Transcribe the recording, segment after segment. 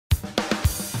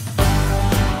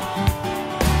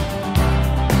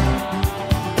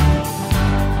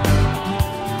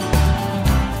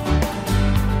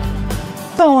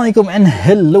Assalamualaikum and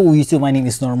hello YouTube, my name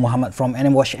is Nur Muhammad from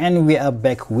Watch, and we are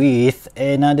back with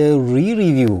another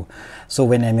re-review. So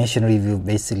when I mention review,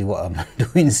 basically what I'm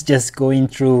doing is just going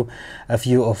through a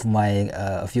few of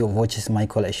watches in my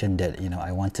collection that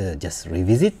I want to just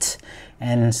revisit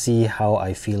and see how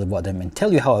I feel about them, and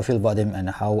tell you how I feel about them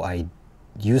and how I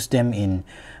use them in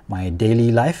my daily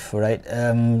life, right?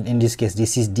 In this case,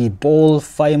 this is the Ball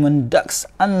Fireman Ducks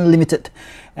Unlimited.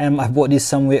 I bought this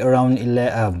somewhere around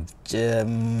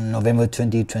November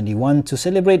 2021 to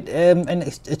celebrate an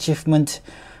achievement.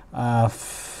 I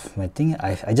think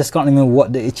I just can't remember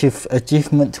what the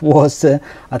achievement was. I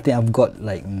think I've got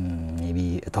like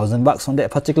maybe $1,000 on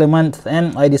that particular month,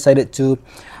 and I've decided to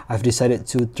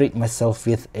treat myself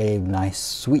with a nice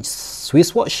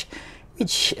Swiss watch,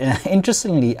 which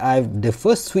interestingly, the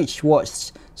first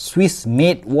Swiss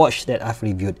made watch that I've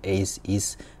reviewed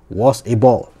was a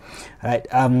Ball. Right,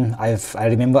 I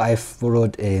remember I've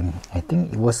borrowed I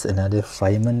think it was another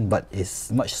Fireman, but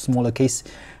it's much smaller case.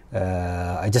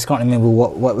 I just can't remember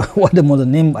what the model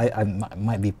name. I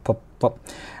might be pop.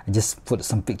 I just put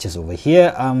some pictures over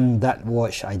here. That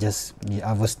watch, I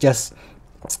was just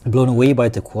blown away by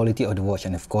the quality of the watch,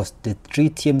 and of course the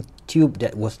tritium tube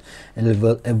that was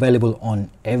available on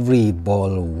every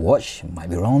Ball watch. Might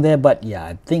be wrong there, but yeah,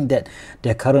 I think that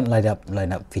their current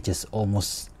lineup features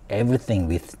almost everything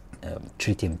with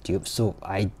tritium tube. So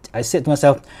I said to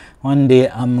myself, one day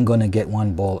I'm gonna get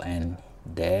one Ball, and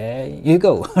there you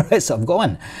go. All right, so I've got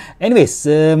one. Anyways,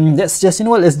 let's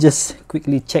just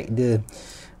quickly check the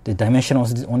dimension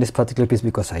on this particular piece,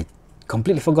 because I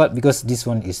completely forgot, because this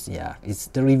one is,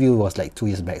 the review was like 2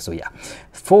 years back. So yeah,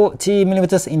 40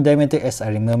 millimeters in diameter, as I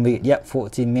remember it. Yeah,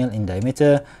 40 mil in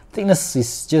diameter. Thickness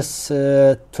is just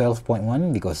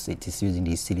 12.1, because it is using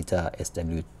the Silita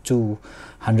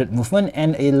SW200 movement,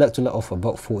 and a lug to lug of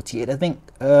about 48, I think.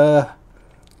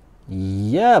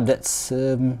 Yeah, that's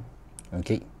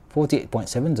okay,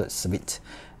 48.7, so it's a bit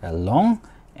long,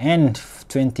 and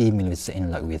 20 millimeters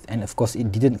in lug width. And of course, it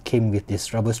didn't came with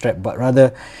this rubber strap, but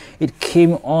rather it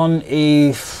came on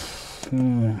a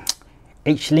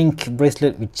H-link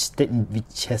bracelet, which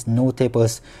has no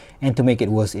tapers, and to make it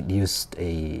worse, it used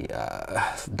a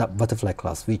butterfly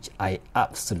clasp, which I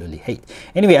absolutely hate.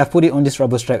 Anyway, I've put it on this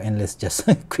rubber strap, and let's just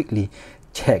quickly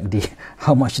check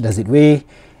how much does it weigh.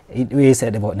 It weighs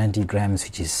at about 90 grams,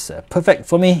 which is perfect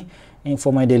for me and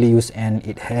for my daily use. And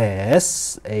it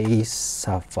has a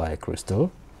sapphire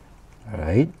crystal,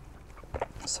 right?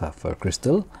 Sapphire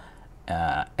crystal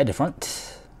at the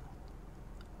front.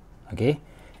 Okay,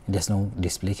 there's no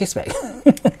display case back.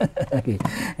 Okay,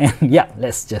 and yeah,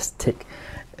 let's just take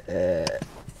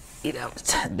it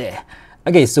out there.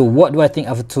 Okay, so what do I think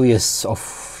after 2 years of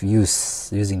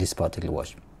using this particular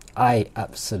watch? I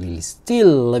absolutely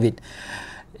still love it,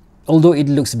 although it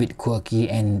looks a bit quirky,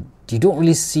 and you don't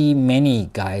really see many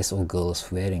guys or girls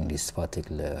wearing this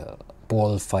particular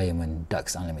Ball Fireman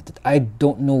Ducks Unlimited. I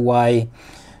don't know why.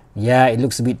 Yeah, it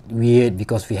looks a bit weird,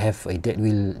 because we have a date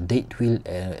wheel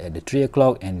at the 3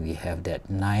 o'clock, and we have that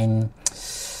 9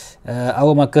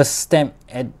 hour marker stamp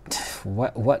at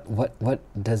what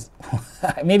does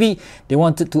maybe they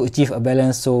wanted to achieve a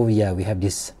balance. So yeah, we have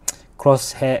this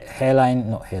crosshair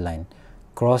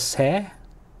crosshair,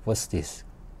 what's this,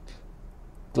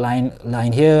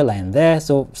 line here, line there.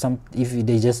 So if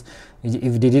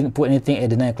they didn't put anything at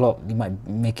the 9 o'clock, they might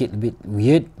make it a bit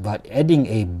weird. But adding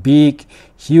a big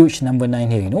huge number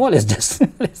 9 here, you know what, let's just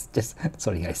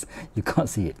sorry guys, you can't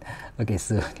see it. Okay,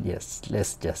 so yes,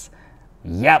 let's just,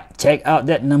 yep, check out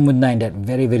that number 9, that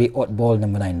very oddball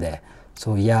number 9 there.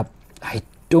 So yeah, I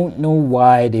don't know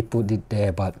why they put it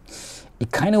there, but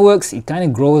it kind of works, it kind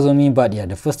of grows on me. But yeah,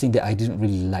 the first thing that I didn't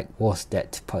really like was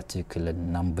that particular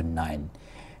number 9.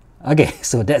 Okay,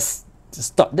 so let's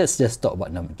just stop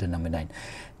about the number 9.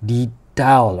 The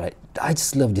dial, right? I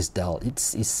just love this dial.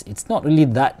 It's not really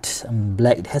that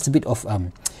black. It has a bit of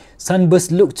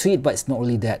sunburst look to it, but it's not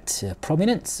really that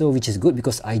prominent. So which is good,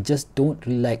 because I just don't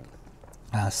really like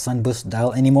sunburst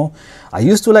dial anymore. I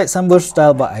used to like sunburst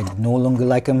dial, but I no longer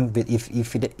like them. But if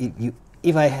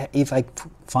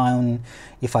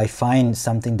I find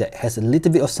something that has a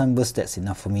little bit of sunburst, that's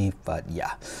enough for me. But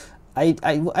yeah,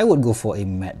 I would go for a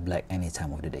matte black any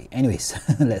time of the day. Anyways,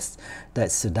 that's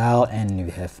the dial, and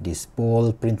we have this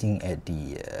Ball printing at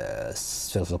the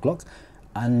 12 o'clock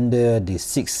under the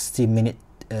 60-minute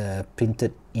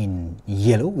printed in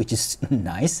yellow, which is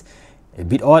nice. A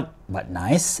bit odd, but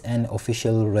nice, and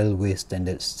official railway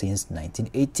standard since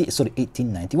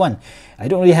 1891. I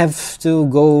don't really have to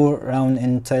go around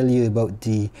and tell you about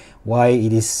why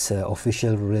it is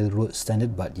official railroad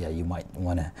standard, but yeah, you might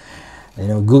wanna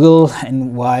Google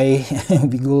and why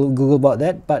we Google about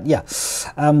that. But yeah,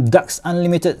 Ducks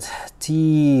Unlimited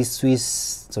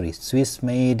Swiss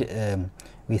made,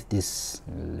 with this,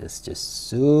 let's just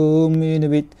zoom in a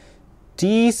bit.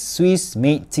 Swiss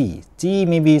made T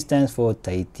maybe stands for not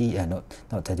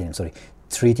titanium, sorry,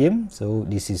 tritium. So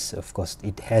this is, of course,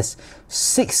 it has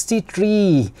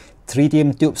 63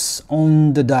 tritium tubes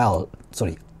on the dial.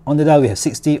 Sorry, on the dial we have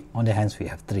 60, on the hands we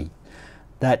have 3.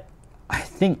 That, I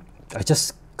think, I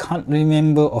just can't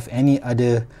remember of any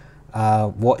other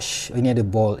watch, any other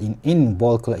ball in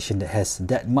ball collection that has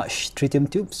that much tritium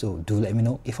tube. So do let me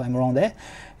know if I'm wrong there.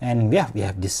 And yeah, we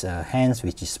have this hands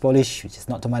which is polished, which is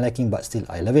not to my liking, but still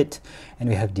I love it. And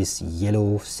we have this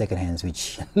yellow second hands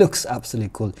which looks absolutely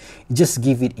cool. Just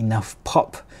give it enough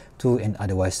pop to an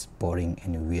otherwise boring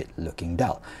and weird looking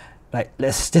dial. Right,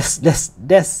 let's just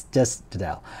the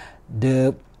dial.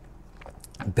 The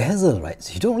bezel, right?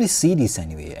 So you don't really see this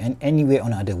anywhere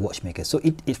on other watchmakers. So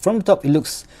it from the top it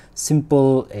looks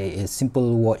simple, a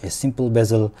simple watch, a simple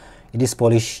bezel. It is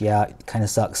polished, yeah, it kind of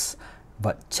sucks.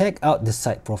 But check out the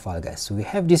side profile, guys. So we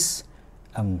have this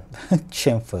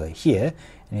chamfer here,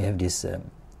 and we have this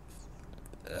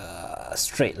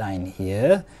straight line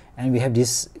here, and we have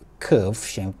this curved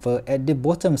chamfer at the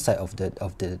bottom side of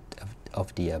the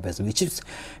bezel, which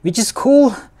is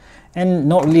cool. And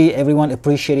not really everyone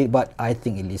appreciate it, but I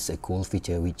think it is a cool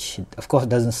feature, which of course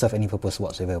doesn't serve any purpose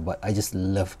whatsoever, but I just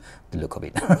love the look of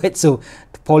it. Alright, so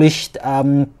the polished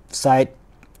side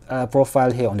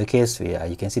profile here on the case, where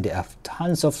you can see there are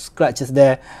tons of scratches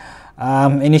there.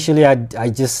 Initially I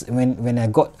just, when I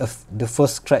got the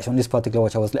first scratch on this particular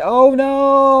watch, I was like, oh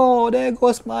no, there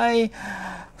goes my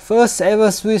first ever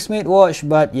Swiss made watch.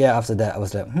 But yeah, after that I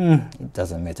was like, it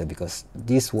doesn't matter, because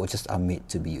these watches are made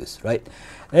to be used, right?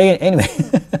 Anyway,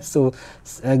 so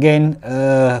again,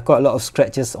 quite a lot of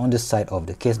scratches on the side of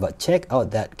the case, but check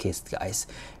out that case, guys.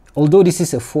 Although this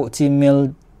is a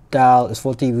 40mm dial, a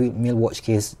 40mm watch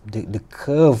case, the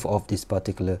curve of this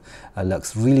particular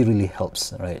lux really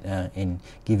helps, right, in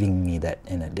giving me that,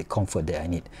 the comfort that I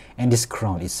need. And this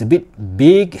crown, it's a bit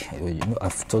big.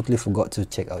 I've totally forgot to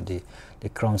check out the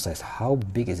crown size. How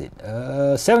big is it?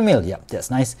 7mm. Yeah, that's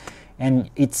nice. And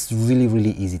it's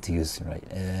really easy to use, right?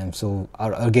 So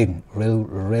again,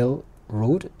 railroad,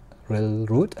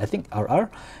 I think, RR.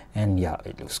 And yeah,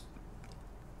 it looks,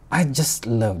 I just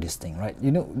love this thing, right?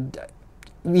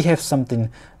 We have something a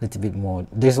little bit more.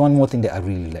 There's one more thing that I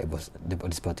really like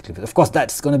about this particular, of course,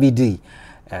 that's gonna be the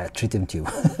tritium tube.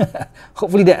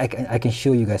 Hopefully that I can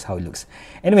show you guys how it looks.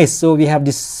 Anyway, so we have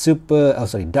this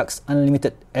Ducks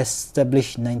Unlimited,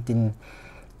 established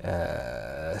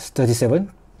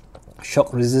 1937,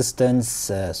 shock resistance,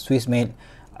 Swiss made.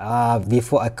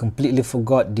 Before I completely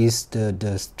forgot this, the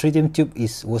tritium tube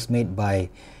was made by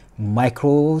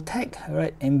Microtech,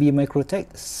 right? MB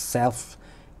Microtech, self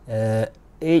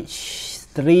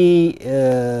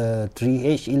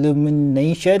H3H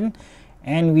illumination.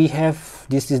 And we have,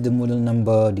 this is the model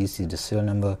number, this is the serial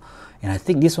number, and I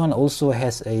think this one also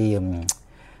has a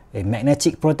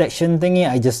magnetic protection thingy.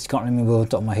 I just can't remember on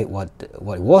top of my head what it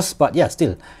was, but yeah,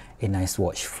 still a nice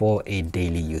watch for a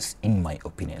daily use, in my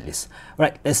opinion at least.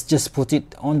 Right, let's just put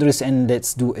it on the wrist and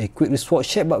let's do a quick wristwatch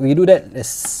check. But we do that,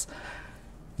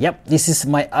 yep, this is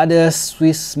my other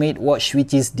Swiss made watch,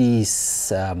 which is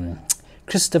this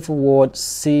Christopher Ward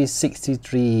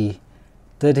C63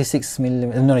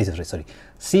 36mm. No, sorry,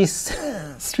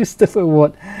 Christopher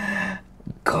Ward.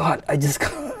 God, I just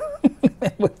can't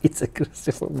remember. It's a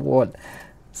Christopher Ward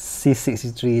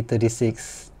C63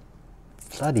 36.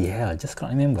 Bloody hell, I just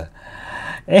can't remember.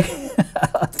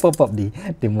 I'll pop up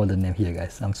the model name here,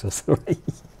 guys. I'm so sorry.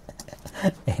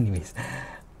 Anyways,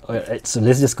 alright, so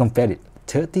let's just compare it.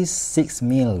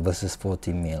 36mm versus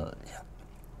 40mm. Yeah.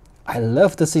 I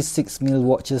love the 36mm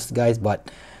watches, guys,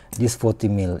 but this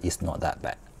 40mm is not that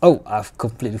bad. Oh, I've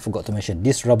completely forgot to mention,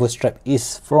 this rubber strap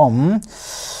is from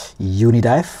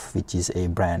Unidive, which is a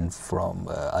brand from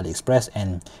AliExpress,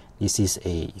 and this is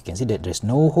you can see that there's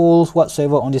no holes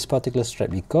whatsoever on this particular strap,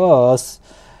 because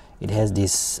it has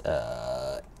this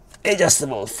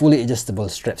fully adjustable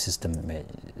strap system. You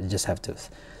just have to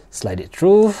slide it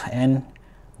through, and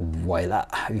voila,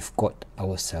 we've got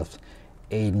ourselves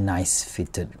a nice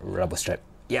fitted rubber strap.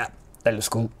 Yeah, that looks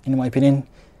cool in my opinion.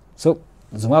 So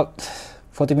zoom out,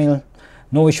 40mm,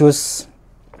 no issues.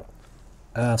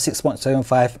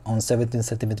 6.75 on 17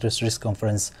 centimeters wrist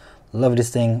conference. Love this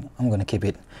thing. I'm gonna keep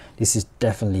it. This is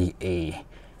definitely a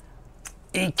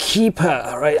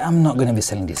keeper, right? I'm not gonna be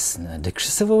selling this. The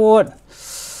Christopher Ward.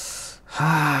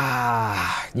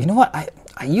 You know what? I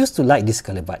used to like this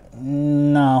color, but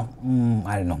now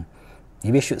I don't know.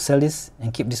 Maybe I should sell this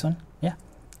and keep this one. Yeah.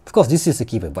 Of course, this is a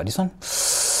keeper, but this one,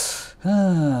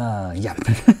 yeah.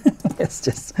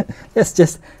 let's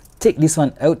just take this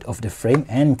one out of the frame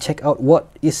and check out what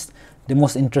is the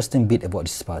most interesting bit about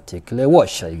this particular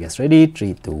watch. Are you guys ready?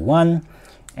 3, 2, 1,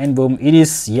 and boom! It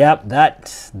is. Yep, that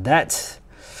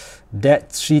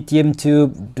tritium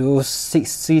tube, those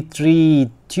 63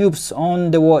 tubes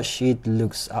on the watch. It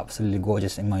looks absolutely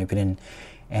gorgeous in my opinion,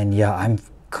 and yeah, I'm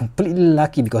completely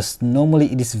lucky because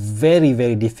normally it is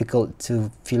very difficult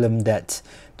to film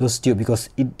those tubes because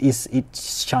it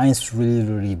shines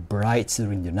really bright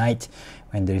during the night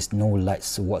when there is no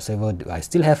lights whatsoever. I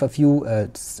still have a few a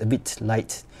bit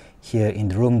light here in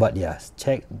the room, but yeah,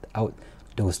 check out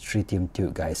those tritium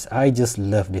tube, guys. I just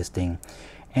love this thing,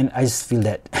 and I just feel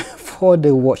that for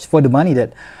the watch, for the money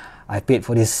that I paid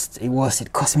for this,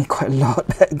 it cost me quite a lot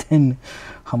back then.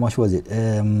 How much was it?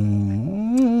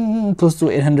 Close to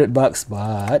 800 bucks,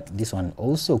 but this one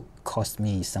also cost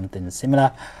me something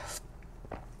similar.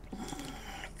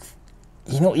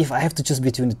 You know, if I have to choose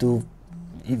between the two,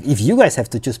 if you guys have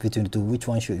to choose between the two, which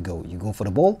one should you go? You go for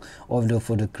the Ball or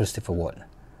for the Christopher Ward?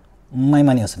 My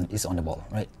money is on the Ball,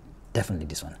 right? Definitely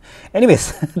this one.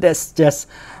 Anyways, that's just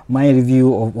my review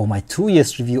or my 2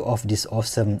 years review of this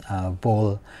awesome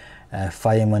Ball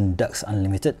Fireman Ducks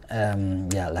Unlimited.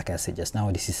 Yeah, like I said just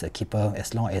now, this is a keeper.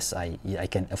 As long as I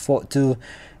can afford to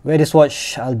wear this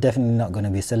watch, I'll definitely not gonna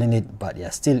be selling it. But yeah,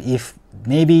 still, if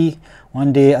maybe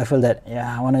one day I feel that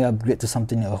yeah, I want to upgrade to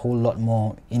something a whole lot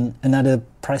more in another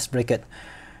price bracket,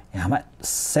 yeah, I might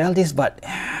sell this. But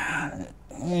nah,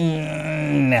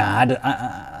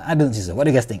 I don't think so. What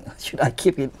do you guys think? Should I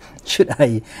keep it? Should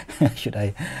I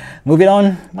move it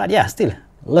on? But yeah, still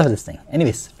love this thing.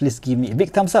 Anyways, please give me a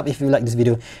big thumbs up if you like this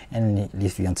video, and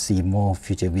if you want to see more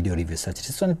future video reviews such as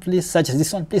this one,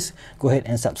 please go ahead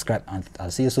and subscribe, and I'll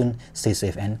see you soon. Stay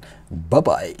safe and bye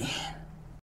bye.